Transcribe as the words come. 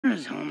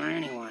is Homer,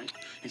 anyway?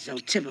 It's so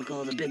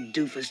typical of the big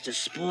doofus to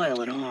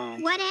spoil it all.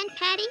 What, Aunt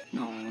Patty?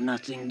 No,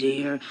 nothing,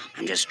 dear.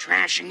 I'm just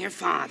trashing your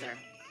father.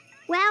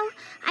 Well,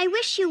 I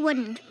wish you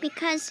wouldn't,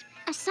 because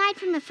aside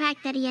from the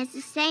fact that he has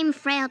the same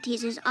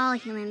frailties as all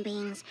human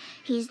beings,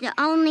 he's the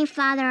only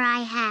father I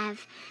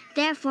have.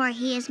 Therefore,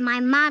 he is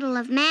my model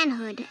of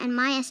manhood, and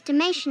my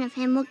estimation of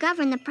him will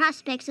govern the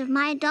prospects of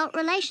my adult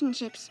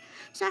relationships.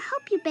 So I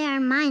hope you bear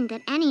in mind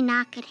that any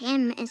knock at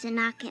him is a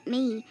knock at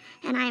me,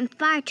 and I am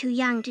far too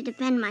young to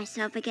defend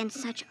myself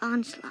against such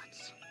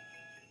onslaughts.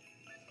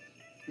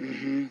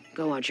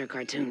 Go watch your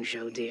cartoon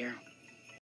show, dear.